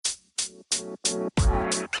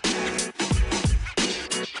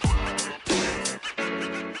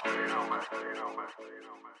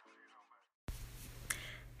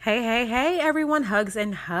Hey, everyone. Hugs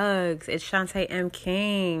and hugs. It's Shantae M.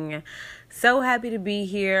 King. So happy to be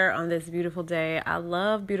here on this beautiful day. I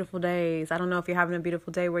love beautiful days. I don't know if you're having a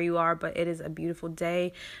beautiful day where you are, but it is a beautiful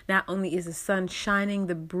day. Not only is the sun shining,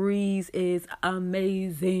 the breeze is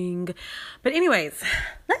amazing. But anyways,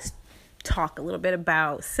 let's talk a little bit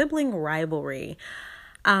about sibling rivalry.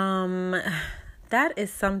 That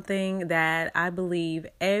is something that I believe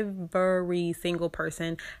every single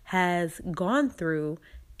person has gone through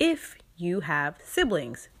if you have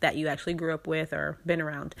siblings that you actually grew up with or been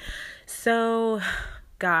around. So,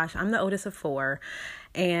 gosh, I'm the oldest of 4,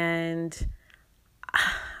 and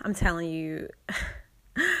I'm telling you,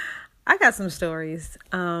 I got some stories.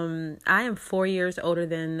 I am 4 years older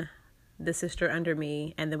than the sister under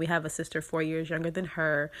me, and then we have a sister 4 years younger than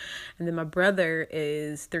her, and then my brother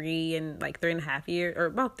is 3.5 years, or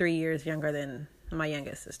about 3 years younger than my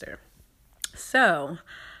youngest sister. So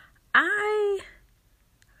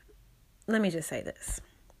let me just say this.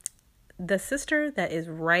 The sister that is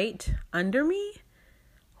right under me,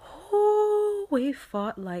 we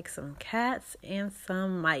fought like some cats and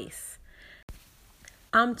some mice.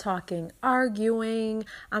 I'm talking arguing,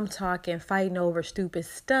 I'm talking fighting over stupid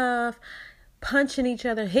stuff, punching each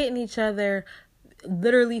other, hitting each other,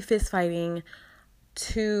 literally fist fighting,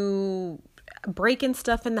 to breaking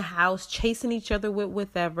stuff in the house, chasing each other with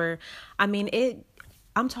whatever. I mean,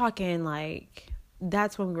 I'm talking like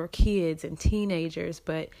that's when we were kids and teenagers,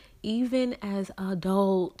 but even as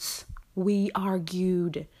adults, we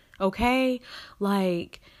argued, okay?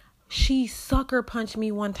 Like, she sucker punched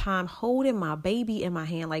me one time holding my baby in my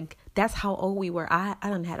hand. Like, that's how old we were. I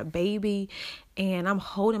done had a baby, and I'm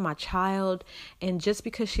holding my child, and just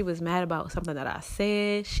because she was mad about something that I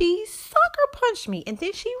said, she sucker punched me, and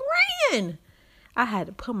then she ran. I had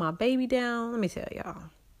to put my baby down. Let me tell y'all.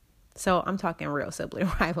 So I'm talking real sibling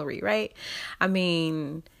rivalry, right? I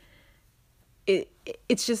mean,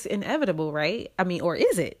 it's just inevitable, right? I mean, or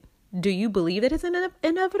is it? Do you believe that it's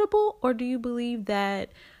inevitable, or do you believe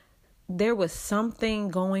that there was something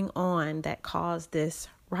going on that caused this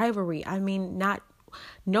rivalry? I mean,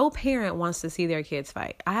 no parent wants to see their kids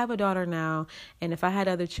fight. I have a daughter now, and if I had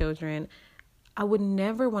other children, I would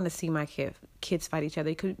never want to see my kids fight each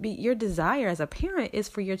other. It could be your desire as a parent is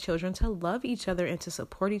for your children to love each other and to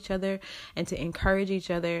support each other and to encourage each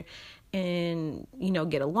other and,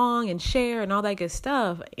 get along and share and all that good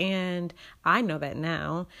stuff. And I know that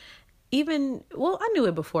now. I knew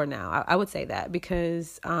it before now. I would say that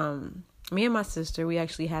because me and my sister, we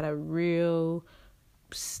actually had a real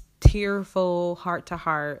tearful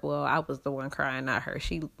heart-to-heart. Well, I was the one crying, not her.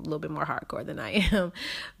 She a little bit more hardcore than I am,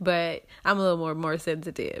 but I'm a little more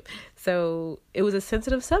sensitive. So it was a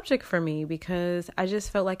sensitive subject for me because I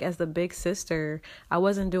just felt like as the big sister, I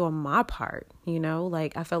wasn't doing my part,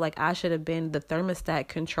 like I felt like I should have been the thermostat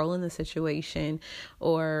controlling the situation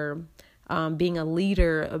or being a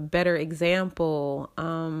leader, a better example.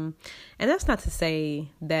 And that's not to say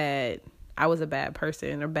that I was a bad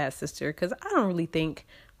person or bad sister, because I don't really think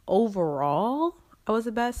overall I was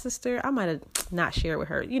a bad sister. I might have not shared with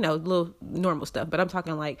her, little normal stuff, but I'm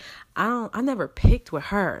talking like, I never picked with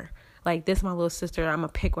her. Like, this my little sister, I'm gonna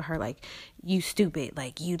pick with her, like, you stupid,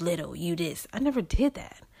 like, you little, you this. I never did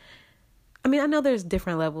that. I mean, I know there's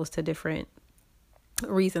different levels to different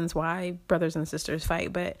reasons why brothers and sisters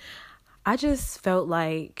fight, but I just felt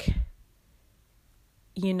like,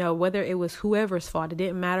 whether it was whoever's fault, it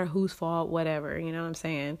didn't matter whose fault, whatever, you know what I'm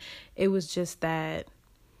saying? It was just that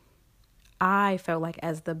I felt like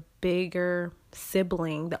as the bigger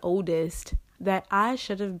sibling, the oldest, that I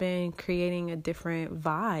should have been creating a different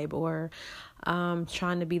vibe or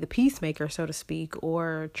trying to be the peacemaker, so to speak,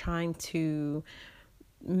 or trying to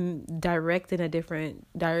direct in a different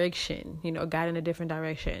direction, guide in a different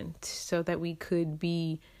direction so that we could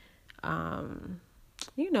be,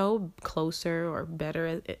 closer or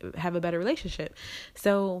better, have a better relationship.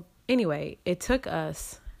 So anyway, it took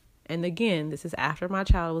us, and again, this is after my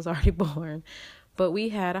child was already born, but we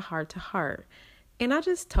had a heart-to-heart. And I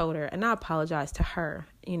just told her, and I apologized to her,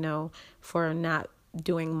 for not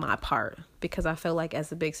doing my part, because I felt like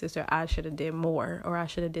as a big sister, I should have did more, or I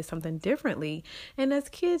should have did something differently. And as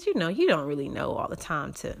kids, you don't really know all the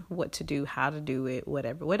time what to do, how to do it,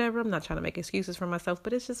 whatever. I'm not trying to make excuses for myself,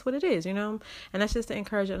 but it's just what it is, And that's just to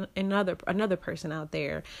encourage another person out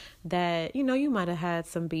there that, you might have had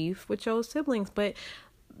some beef with your siblings. But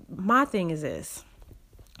my thing is this.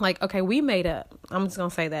 Like, okay, we made up. I'm just going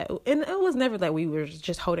to say that. And it was never that we were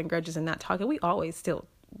just holding grudges and not talking. We always still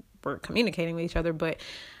were communicating with each other. But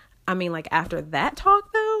I mean, like, after that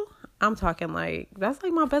talk, though, I'm talking, like, that's,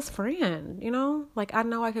 like, my best friend, you know? Like, I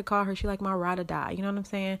know I could call her. She, like, my ride or die. You know what I'm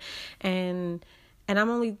saying? And I'm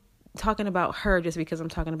only talking about her just because I'm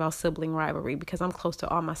talking about sibling rivalry, because I'm close to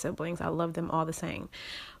all my siblings. I love them all the same.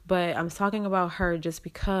 But I'm talking about her just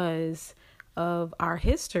because of our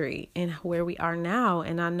history and where we are now.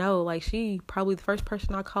 And I know, like, she probably the first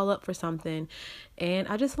person I call up for something, and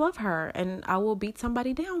I just love her, and I will beat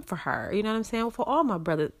somebody down for her. You know what I'm saying? For all my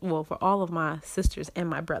brothers, well, for all of my sisters and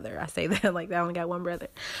my brother. I say that like I only got one brother.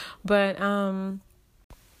 But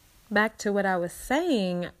back to what I was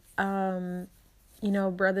saying,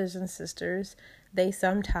 brothers and sisters, they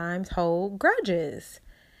sometimes hold grudges.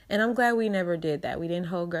 And I'm glad we never did that. We didn't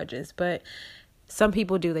hold grudges, but some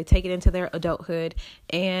people do. They take it into their adulthood.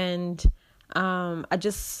 And I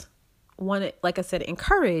just want to, like I said,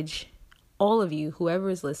 encourage all of you, whoever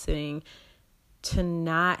is listening, to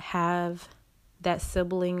not have that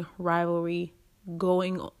sibling rivalry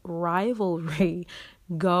going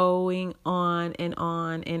on and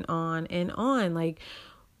on and on and on. Like,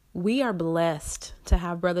 we are blessed to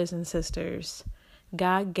have brothers and sisters.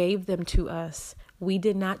 God gave them to us. We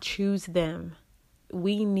did not choose them.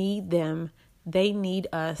 We need them. They need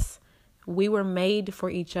us. We were made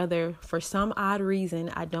for each other for some odd reason.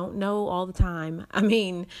 I don't know all the time. I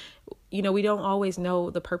mean, we don't always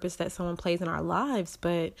know the purpose that someone plays in our lives,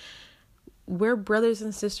 but we're brothers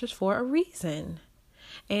and sisters for a reason.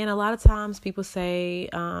 And a lot of times people say,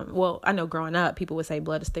 I know growing up, people would say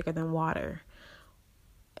blood is thicker than water.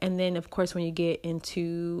 And then, of course, when you get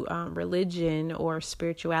into religion or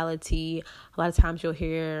spirituality, a lot of times you'll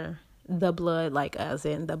hear the blood, like as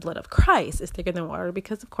in the blood of Christ, is thicker than water,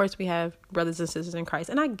 because, of course, we have brothers and sisters in Christ.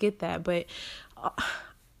 And I get that, but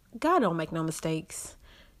God don't make no mistakes.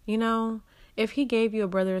 If he gave you a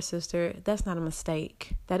brother or sister, that's not a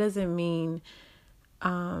mistake. That doesn't mean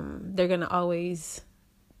they're going to always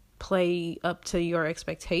play up to your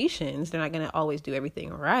expectations. They're not going to always do everything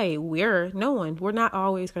right. We're not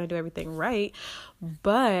always going to do everything right.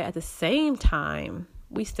 But at the same time,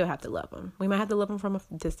 we still have to love them. We might have to love them from a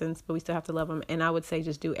distance, but we still have to love them. And I would say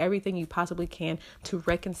just do everything you possibly can to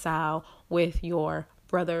reconcile with your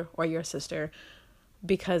brother or your sister,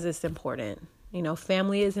 because it's important.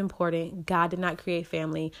 Family is important. God did not create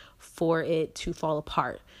family for it to fall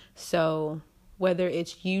apart. So whether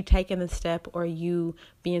it's you taking the step or you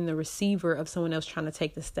being the receiver of someone else trying to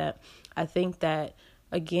take the step, I think that,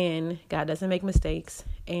 again, God doesn't make mistakes,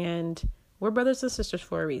 and we're brothers and sisters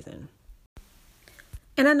for a reason.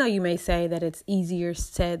 And I know you may say that it's easier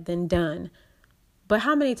said than done, but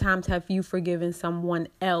how many times have you forgiven someone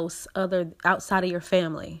else outside of your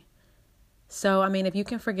family? So, I mean, if you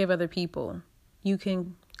can forgive other people, you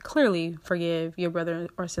can clearly forgive your brother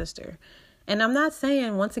or sister. And I'm not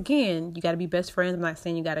saying, once again, you got to be best friends. I'm not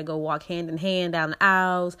saying you got to go walk hand in hand down the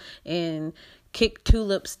aisles and kick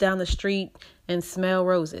tulips down the street and smell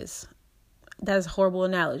roses. That's a horrible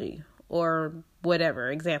analogy or whatever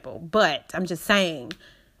example. But I'm just saying,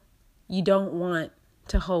 you don't want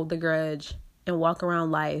to hold the grudge and walk around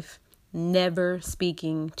life never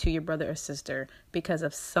speaking to your brother or sister because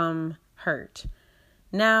of some hurt.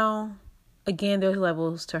 Now, again, there's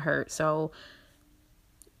levels to hurt. So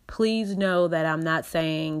please know that I'm not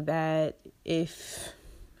saying that if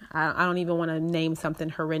I don't even want to name something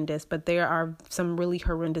horrendous, but there are some really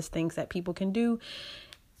horrendous things that people can do.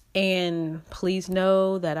 And please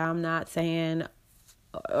know that I'm not saying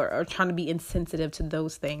or trying to be insensitive to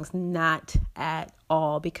those things. Not at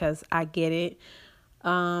all, because I get it.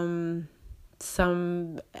 I'm just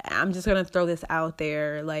going to throw this out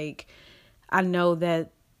there. Like, I know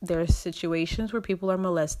that there's situations where people are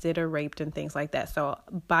molested or raped and things like that. So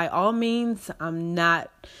by all means,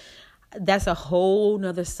 that's a whole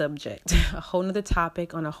nother subject, a whole nother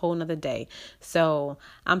topic on a whole nother day. So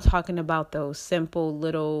I'm talking about those simple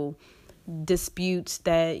little disputes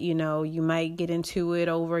that, you might get into it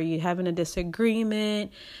over, you having a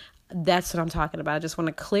disagreement. That's what I'm talking about. I just want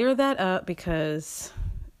to clear that up because,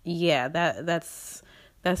 yeah, that's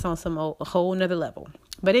on some a whole nother level.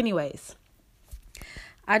 But anyways,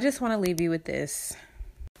 I just want to leave you with this.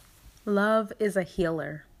 Love is a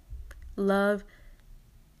healer. Love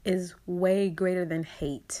is way greater than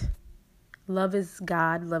hate. Love is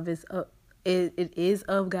God. Love is it is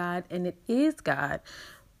of God, and it is God.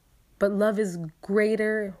 But love is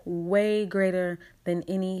greater, way greater than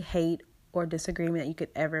any hate or disagreement that you could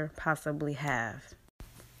ever possibly have.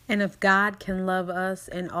 And if God can love us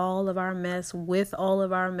in all of our mess, with all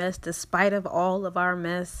of our mess, despite of all of our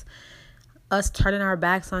mess, us turning our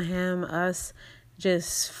backs on him, us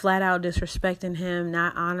just flat out disrespecting him,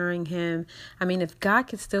 not honoring him. I mean, if God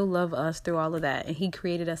could still love us through all of that and he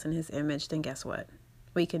created us in his image, then guess what?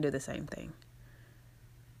 We can do the same thing.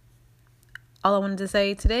 All I wanted to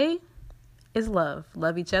say today is love.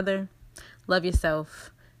 Love each other. Love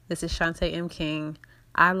yourself. This is Shantae M. King.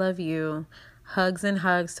 I love you. Hugs and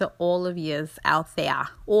hugs to all of yous out there.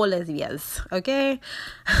 All of yous. Okay?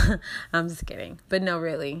 I'm just kidding. But no,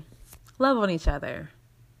 really. Love on each other.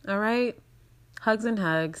 All right? Hugs and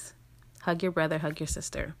hugs. Hug your brother. Hug your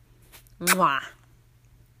sister. Mwah.